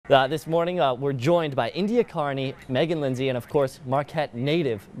This morning, we're joined by India Carney, Megan Lindsay, and of course, Marquette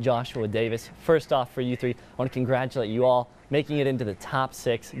native Joshua Davis. First off, for you three, I want to congratulate you all making it into the top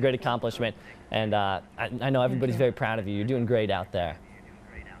 6. Great accomplishment, and I know everybody's very proud of you. You're doing great out there.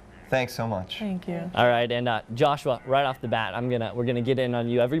 Thanks so much. Thank you. All right, and Joshua, right off the bat, we're gonna get in on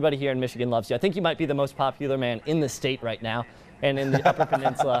you. Everybody here in Michigan loves you. I think you might be the most popular man in the state right now, and in the Upper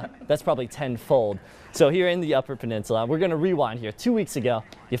Peninsula, that's probably tenfold. So here in the Upper Peninsula, we're gonna rewind here. 2 weeks ago,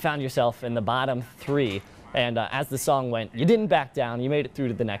 you found yourself in the bottom 3, and as the song went, you didn't back down. You made it through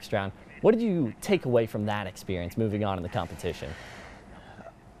to the next round. What did you take away from that experience, moving on in the competition?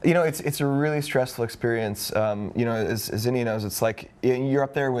 You know, it's a really stressful experience. You know, as India knows, it's like you're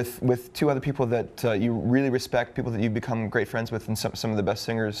up there with 2 other people that you really respect, people that you've become great friends with, and some of the best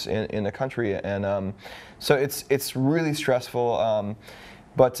singers in the country. And so it's really stressful.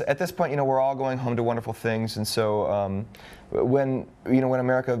 But at this point, you know, we're all going home to wonderful things. And so when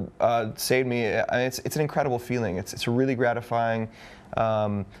America saved me, it's an incredible feeling. It's really gratifying.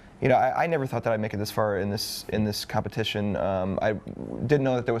 You know, I never thought that I'd make it this far in this competition. I didn't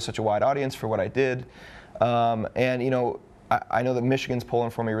know that there was such a wide audience for what I did, and you know, I know that Michigan's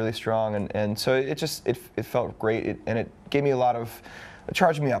pulling for me really strong, and so it felt great, and it gave me it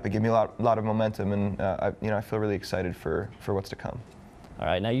charged me up. It gave me a lot of momentum, and I feel really excited for what's to come. All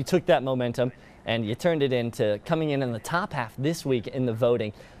right, now you took that momentum and you turned it into coming in the top half this week in the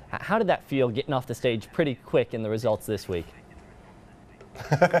voting. How did that feel, getting off the stage pretty quick in the results this week?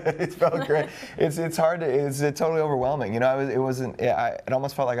 It felt great. It's hard to. It's totally overwhelming. You know, it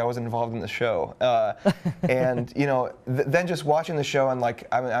almost felt like I wasn't involved in the show. And you know, then just watching the show and like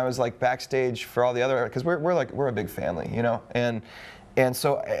I was like backstage for all the other, because we're a big family, you know, and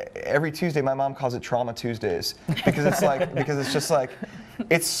so every Tuesday my mom calls it Trauma Tuesdays because it's just like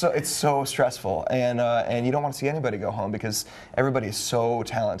it's so stressful, and you don't want to see anybody go home because everybody is so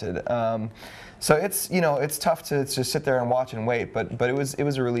talented. So it's tough to just sit there and watch and wait, but it was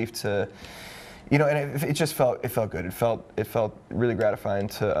a relief to, you know, and it felt good. It felt really gratifying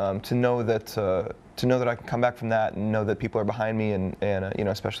to know that I can come back from that and know that people are behind me, and you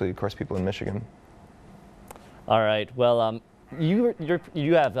know, especially of course people in Michigan. All right, well you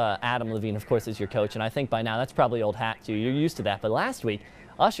have Adam Levine, of course, as your coach, and I think by now that's probably old hat to you. You're used to that, but last week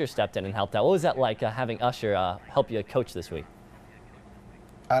Usher stepped in and helped out. What was that like having Usher help you coach this week?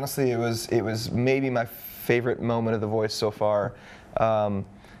 Honestly, it was maybe my favorite moment of The Voice so far. I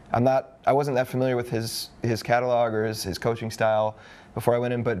wasn't that familiar with his catalog or his coaching style before I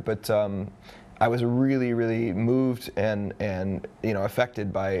went in, but I was really moved and you know,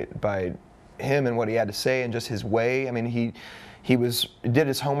 affected by him and what he had to say and just his way. I mean, he did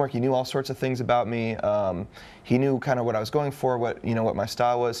his homework. He knew all sorts of things about me. He knew kind of what I was going for, what my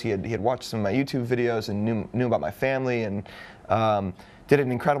style was. He had watched some of my YouTube videos and knew about my family, and did an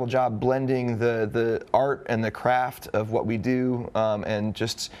incredible job blending the art and the craft of what we do, and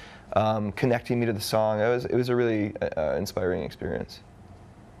just connecting me to the song. It was a really inspiring experience.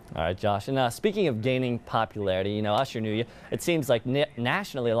 All right, Josh. And speaking of gaining popularity, you know, Usher knew you. It seems like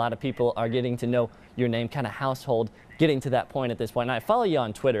nationally a lot of people are getting to know your name, kind of household, getting to that point at this point. And I follow you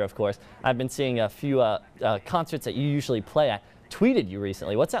on Twitter, of course. I've been seeing a few concerts that you usually play at. Tweeted you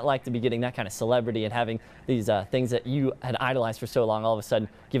recently. What's that like to be getting that kind of celebrity and having these things that you had idolized for so long all of a sudden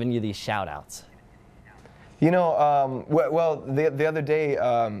giving you these shout outs? You know, well, the other day,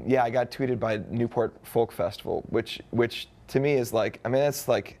 yeah, I got tweeted by Newport Folk Festival, which to me is like, I mean, that's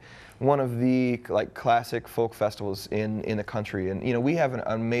like one of the like classic folk festivals in the country. And you know, we have an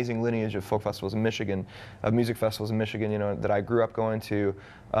amazing lineage of folk festivals in Michigan, of music festivals in Michigan, you know, that I grew up going to.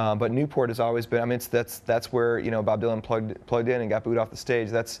 But Newport has always been, I mean, that's where, you know, Bob Dylan plugged in and got booed off the stage.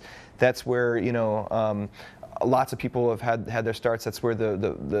 That's where, you know, lots of people have had their starts. That's where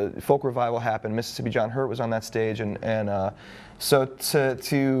the folk revival happened. Mississippi John Hurt was on that stage, and so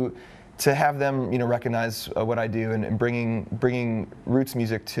to have them, you know, recognize what I do and bringing roots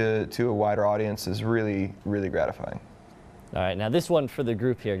music to a wider audience is really gratifying. All right, now this one for the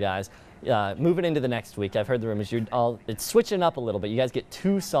group here, guys. Moving into the next week, I've heard the rumors it's switching up a little bit. You guys get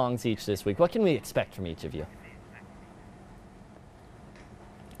 2 songs each this week. What can we expect from each of you?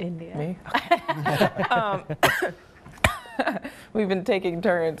 India. Me? We've been taking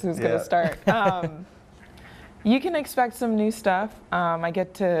turns. Who's going to start? You can expect some new stuff. I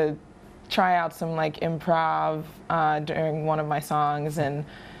get to try out some like improv during one of my songs, and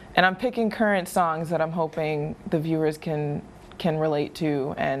I'm picking current songs that I'm hoping the viewers can relate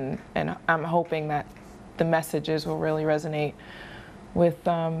to, and I'm hoping that the messages will really resonate with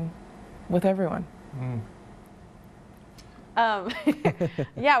everyone.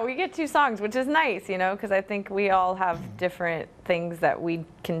 Yeah, we get 2 songs, which is nice, you know, because I think we all have different things that we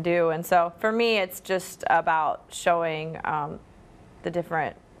can do. And so for me, it's just about showing the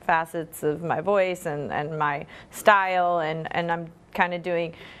different facets of my voice and my style. And I'm kind of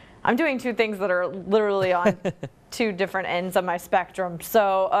doing 2 things that are literally on 2 different ends of my spectrum.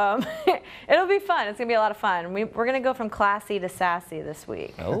 So it'll be fun. It's going to be a lot of fun. We're going to go from classy to sassy this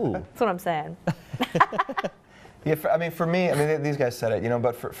week. Oh. That's what I'm saying. Yeah, for me, these guys said it, you know,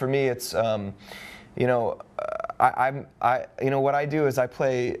 but for me, it's, you know, you know, what I do is I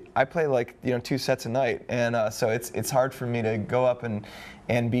play like, you know, 2 sets a night, and so it's hard for me to go up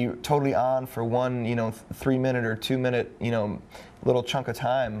and be totally on for one, you know, 3-minute or 2-minute, you know, little chunk of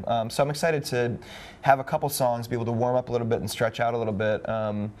time. So I'm excited to have a couple songs, be able to warm up a little bit and stretch out a little bit.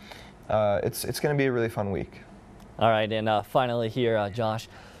 It's going to be a really fun week. All right, and finally here, Josh,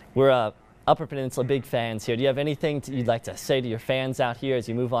 we're Upper Peninsula big fans here. Do you have anything you'd like to say to your fans out here as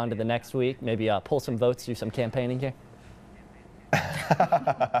you move on to the next week? Maybe pull some votes, do some campaigning here?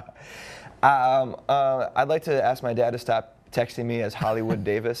 I'd like to ask my dad to stop texting me as Hollywood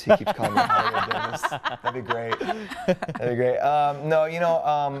Davis. He keeps calling me Hollywood Davis. That'd be great. That'd be great. No, you know,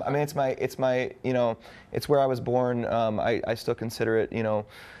 I mean, it's my, you know, it's where I was born. I still consider it, you know,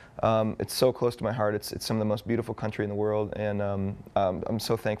 it's so close to my heart. It's some of the most beautiful country in the world, and I'm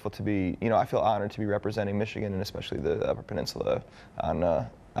so thankful to be, you know, I feel honored to be representing Michigan and especially the Upper Peninsula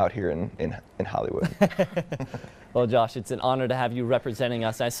out here in Hollywood. Well, Josh, it's an honor to have you representing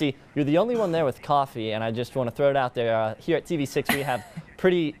us. I see you're the only one there with coffee, and I just want to throw it out there. Here at TV6, we have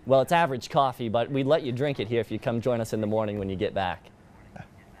pretty, well, it's average coffee, but we'd let you drink it here if you come join us in the morning when you get back.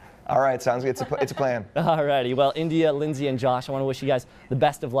 All right, sounds good. It's a plan. All righty. Well, India, Lindsay, and Josh, I want to wish you guys the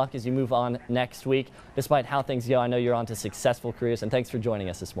best of luck as you move on next week. Despite how things go, I know you're on to successful careers, and thanks for joining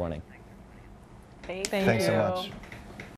us this morning. Thank Thanks you. so much.